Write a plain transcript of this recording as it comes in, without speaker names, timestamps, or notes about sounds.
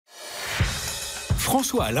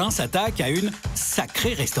François Allain s'attaque à une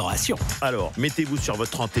sacrée restauration. Alors, mettez-vous sur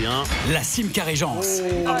votre 31. La Simca Vedette.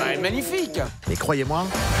 Magnifique. Mais croyez-moi,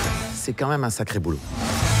 c'est quand même un sacré boulot.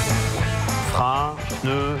 Frein,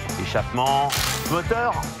 pneus, échappement,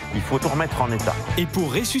 moteur, il faut tout remettre en état. Et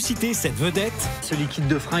pour ressusciter cette vedette, Ce liquide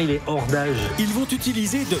de frein, il est hors d'âge. ils vont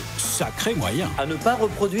utiliser de sacrés moyens. À ne pas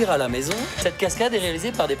reproduire à la maison, cette cascade est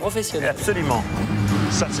réalisée par des professionnels. Absolument.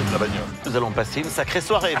 Ça, c'est de la bagnole. Nous allons passer une sacrée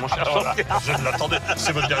soirée, mon cher Alors là, chantier. je ne l'attendais.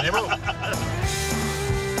 C'est votre dernier mot.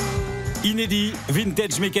 Inédit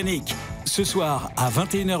Vintage Mecanic. Ce soir à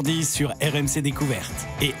 21h10 sur RMC Découverte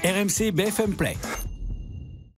et RMC BFM Play.